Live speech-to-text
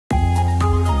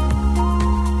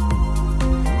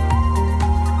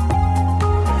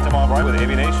live with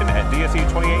AVNation at DSE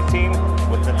 2018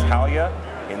 with Natalia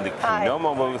in the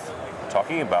Kinomo booth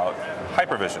talking about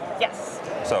Hypervision. Yes.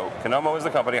 So Kinomo is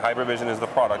the company, Hypervision is the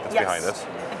product that's behind us.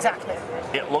 Exactly.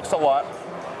 It looks a lot,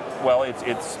 well,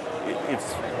 it's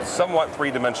somewhat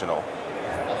three-dimensional.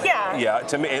 Yeah. Yeah,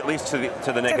 to me, at least to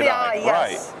the naked eye.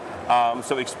 Yes. Right.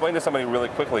 So explain to somebody really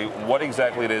quickly what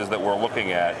exactly it is that we're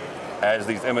looking at as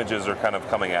these images are kind of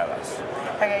coming at us.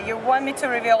 Okay, you want me to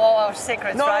reveal all our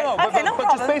secrets, right? No, okay, no but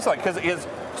problem. just basically, because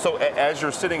so as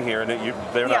you're sitting here, and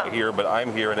they're not here, but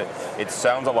I'm here, and it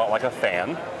sounds a lot like a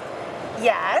fan.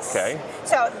 Yes. Okay.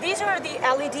 So these are the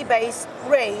LED-based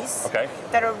rays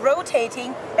that are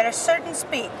rotating at a certain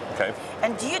speed. Okay.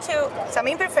 And due to some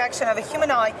imperfection of the human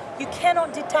eye, you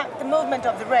cannot detect the movement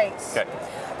of the rays. Okay.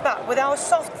 But with our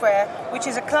software, which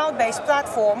is a cloud-based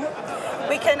platform,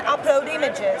 we can upload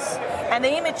images, and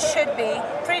the image should be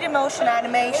 3D motion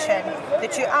animation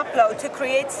that you upload to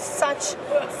create such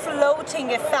floating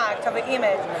effect of an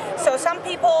image. So some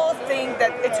people think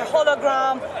that it's a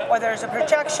hologram or there's a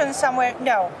projection somewhere.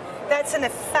 No, that's an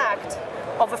effect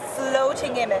of a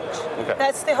floating image. Okay.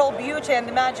 That's the whole beauty and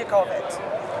the magic of it.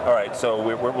 All right, so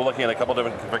we're looking at a couple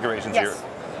different configurations here.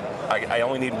 I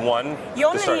only need one. You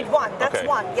only need one. That's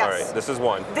one. Yes. All right. This is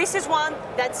one. This is one.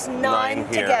 That's nine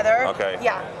together. Okay.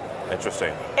 Yeah.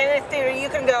 Interesting. And in theory, you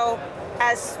can go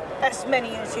as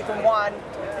many as you can want.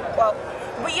 Well,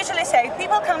 we usually say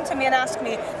people come to me and ask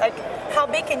me like, how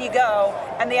big can you go?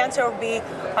 And the answer would be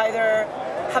either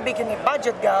how big can your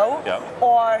budget go,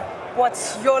 or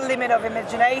what's your limit of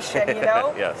imagination? You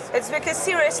know. Yes. It's because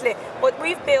seriously, what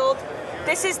we've built,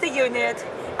 this is the unit,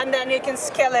 and then you can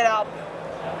scale it up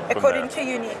according to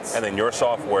your needs. And then your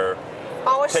software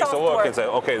takes a look and say,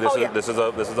 okay, this is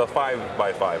a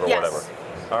 5x5 or whatever.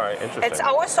 All right, interesting. It's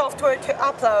our software to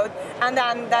upload, and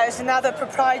then there's another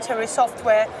proprietary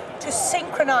software to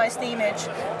synchronize the image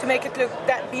to make it look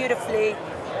that beautifully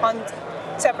on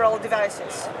several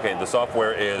devices. Okay, the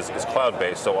software is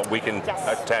cloud-based, so we can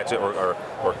attach it or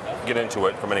get into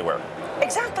it from anywhere.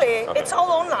 Exactly. Okay. It's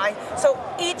all online. So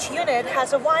each unit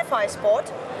has a Wi-Fi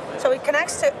spot, so it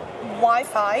connects to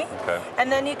Wi-Fi, and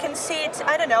then you can see it,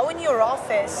 I don't know, in your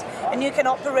office, and you can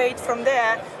operate from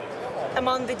there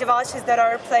among the devices that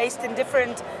are placed in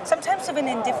different, sometimes even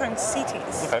in different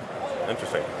cities. Okay,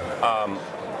 interesting.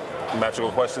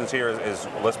 Magical questions here is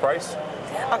list price?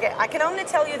 Okay, I can only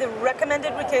tell you the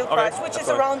recommended retail price, which is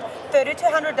around $30 to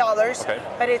 $100,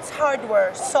 but it's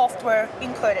hardware, software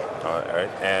included. All right,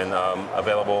 and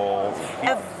available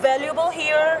here? Available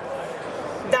here.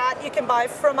 That you can buy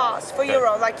from us for your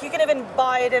own. Like you can even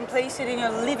buy it and place it in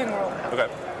your living room. Okay.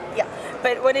 Yeah,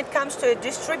 but when it comes to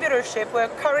distributorship, we're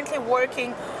currently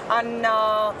working on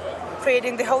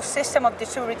creating the whole system of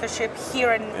distributorship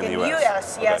here in the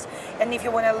US. Yes. And if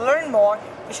you want to learn more,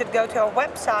 you should go to our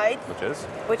website,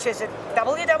 which is at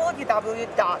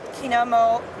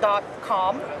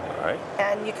www.kinomo.com. All right.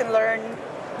 And you can learn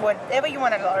whatever you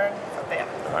want to learn from there.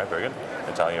 All right, very good.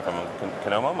 Natalia from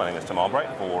Kinomo. My name is Tim Albright.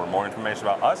 For more information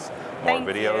about us, more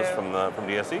videos from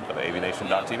DSE, go to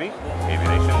avnation.tv,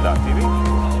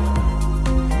 avnation.tv.